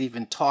guys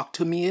even talk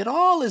to me at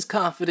all as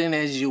confident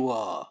as you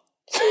are.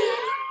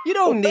 You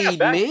don't need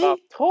me.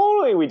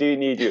 Totally, we do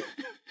need you.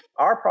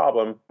 Our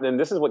problem, and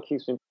this is what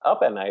keeps me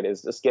up at night,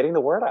 is just getting the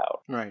word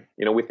out. Right.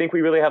 We think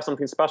we really have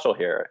something special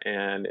here,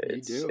 and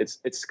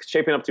it's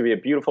shaping up to be a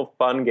beautiful,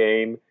 fun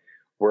game.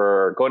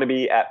 We're going to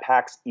be at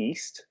PAX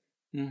East.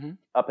 Mm-hmm.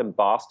 Up in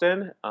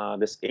Boston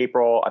this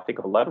April, I think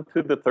 11th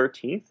through the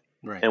 13th.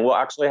 Right. And we'll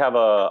actually have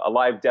a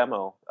live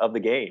demo of the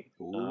game,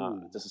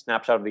 just a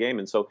snapshot of the game.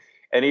 And so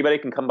anybody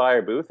can come by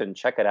our booth and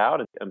check it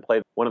out and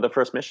play one of the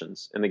first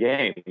missions in the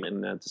game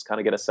and just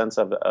kind of get a sense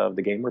of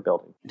the game we're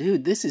building.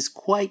 Dude, this is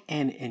quite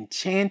an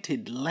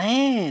enchanted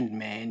land,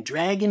 man.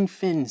 Dragon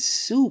Fin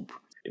Soup.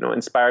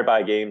 Inspired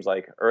by games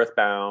like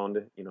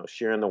Earthbound,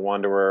 Shiren the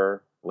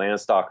Wanderer,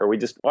 Landstalker. We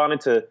just wanted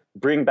to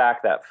bring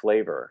back that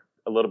flavor,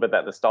 a little bit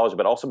that nostalgia,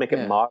 but also make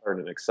it modern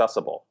and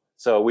accessible.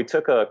 So we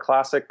took a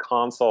classic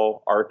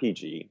console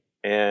RPG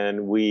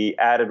and we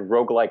added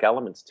roguelike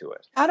elements to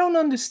it. I don't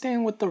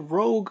understand what the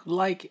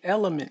roguelike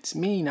elements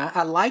mean.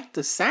 I like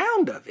the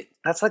sound of it.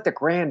 That's like the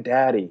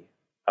granddaddy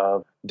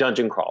of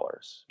dungeon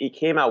crawlers. It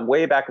came out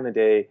way back in the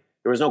day.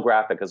 There was no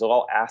graphic. It was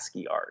all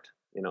ASCII art.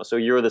 So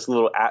you're this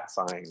little @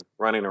 sign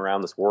running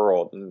around this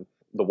world, and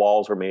the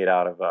walls were made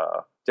out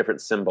of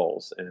different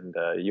symbols, and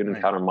you'd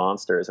encounter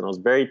monsters, and it was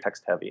very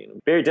text heavy and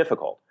very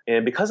difficult.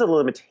 And because of the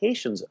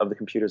limitations of the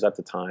computers at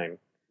the time,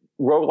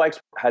 roguelikes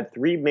had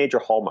 3 major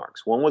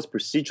hallmarks. One was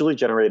procedurally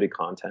generated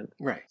content.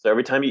 Right. So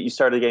every time you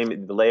started the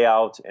game, the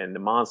layout and the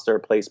monster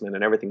placement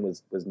and everything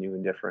was new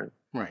and different.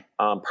 Right.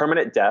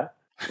 Permanent death,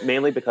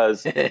 mainly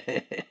because,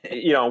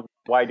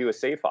 why do a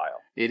save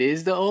file? It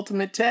is the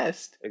ultimate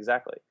test.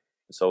 Exactly.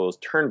 So it was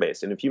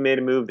turn-based, and if you made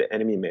a move, the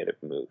enemy made a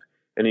move.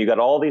 And you got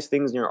all these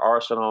things in your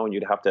arsenal, and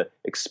you'd have to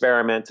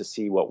experiment to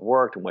see what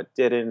worked and what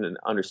didn't and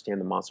understand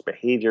the monster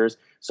behaviors.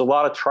 So a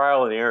lot of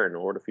trial and error in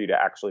order for you to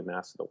actually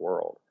master the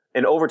world.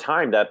 And over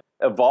time, that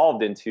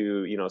evolved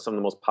into, some of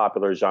the most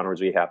popular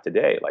genres we have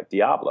today, like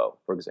Diablo,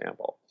 for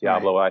example.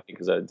 Diablo, I think,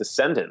 is a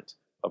descendant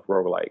of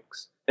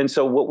roguelikes. And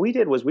so what we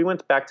did was we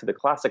went back to the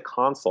classic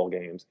console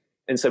games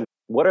and said,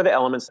 what are the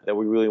elements that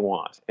we really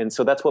want? And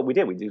so that's what we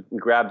did. We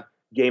grabbed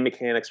game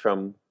mechanics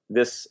from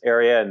this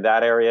area and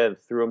that area and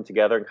threw them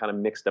together and kind of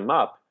mixed them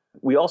up.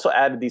 We also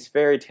added these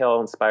fairy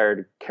tale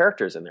inspired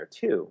characters in there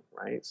too,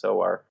 right?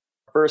 So our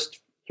first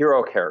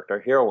hero character,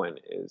 heroine,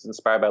 is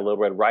inspired by Little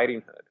Red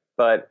Riding Hood.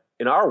 But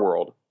in our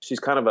world, she's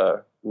kind of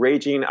a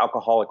raging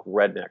alcoholic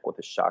redneck with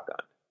a shotgun.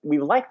 We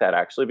like that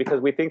actually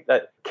because we think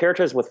that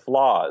characters with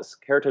flaws,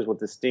 characters with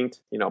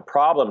distinct,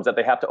 problems that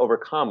they have to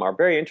overcome are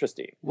very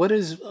interesting. What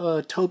does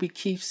Toby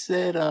Keith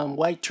said?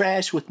 White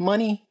trash with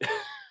money?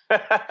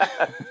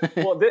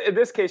 Well, in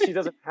this case, she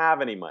doesn't have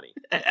any money.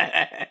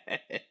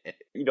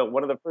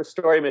 One of the first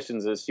story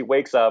missions is she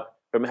wakes up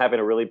from having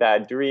a really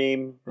bad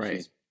dream. Right.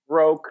 She's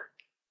broke,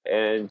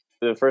 and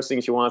the first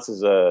thing she wants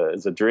is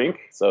a drink.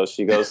 So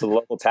she goes to the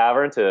local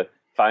tavern to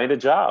find a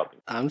job.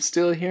 I'm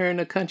still hearing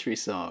a country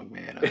song,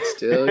 man. I'm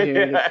still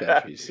hearing a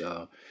country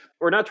song.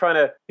 We're not trying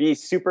to be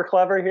super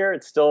clever here.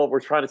 We're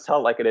trying to tell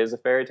it like it is a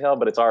fairy tale,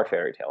 but it's our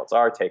fairy tale. It's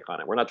our take on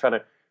it. We're not trying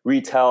to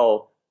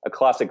retell a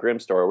classic Grimm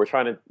story. We're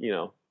trying to,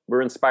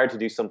 we're inspired to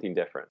do something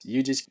different.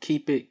 You just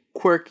keep it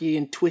quirky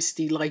and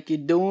twisty like you're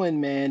doing,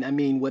 man. I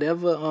mean,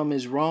 whatever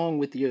is wrong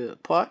with your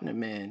partner,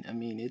 man, I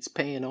mean, it's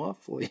paying off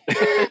for you.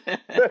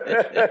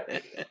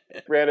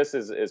 Randus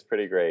is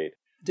pretty great.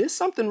 There's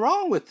something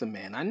wrong with them,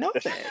 man. I know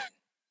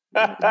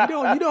that.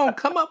 You don't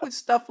come up with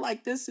stuff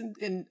like this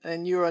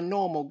and you're a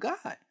normal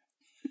guy.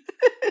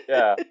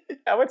 Yeah,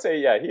 I would say,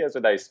 he has a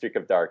nice streak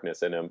of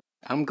darkness in him.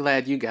 I'm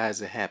glad you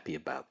guys are happy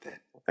about that.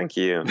 Thank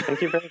you.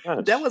 Thank you very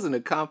much. That wasn't a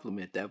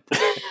compliment, that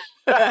point.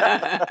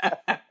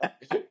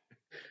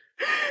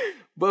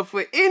 But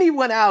for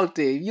anyone out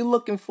there, you're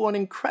looking for an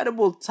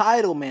incredible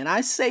title, man,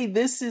 I say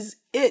this is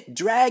it.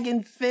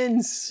 Dragon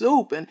Fin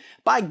Soup, and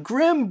by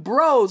Grimm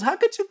Bros. How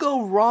could you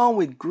go wrong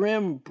with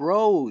Grimm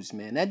Bros,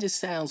 man? That just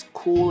sounds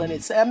cool, and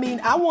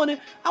I want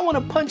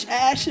to punch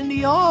Ash in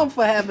the arm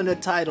for having a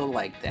title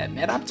like that,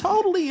 man. I'm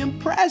totally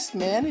impressed,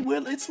 man.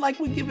 It's like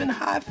we're giving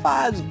high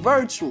fives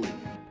virtually.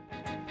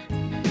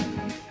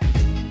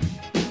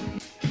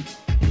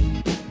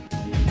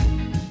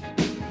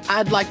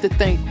 I'd like to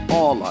thank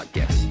all our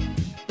guests.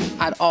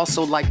 I'd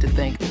also like to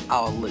thank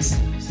our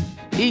listeners.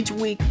 Each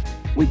week,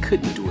 we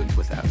couldn't do it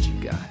without you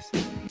guys.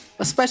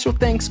 A special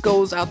thanks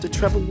goes out to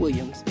Trevor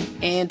Williams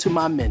and to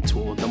my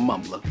mentor, The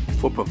Mumbler,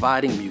 for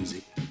providing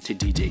music to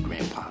DJ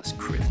Grandpa's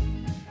Crib.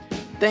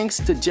 Thanks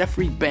to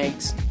Jeffrey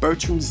Banks,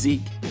 Bertram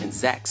Zeke, and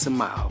Zach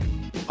Samau,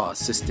 our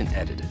assistant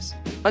editors.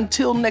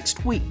 Until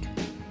next week,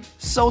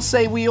 so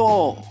say we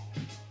all.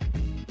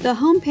 The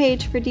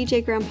homepage for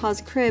DJ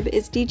Grandpa's Crib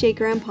is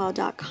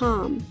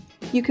djgrandpa.com.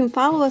 You can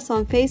follow us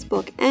on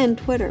Facebook and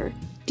Twitter,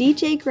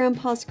 DJ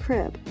Grandpa's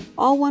Crib,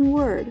 all one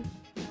word.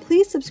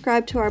 Please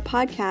subscribe to our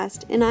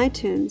podcast in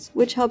iTunes,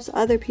 which helps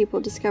other people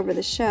discover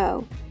the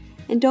show.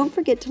 And don't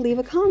forget to leave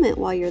a comment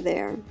while you're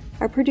there.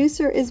 Our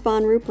producer is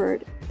Vaughn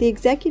Rupert. The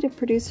executive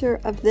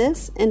producer of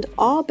this and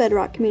all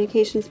Bedrock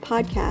Communications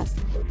podcasts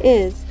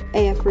is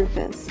A.F.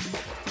 Rufus.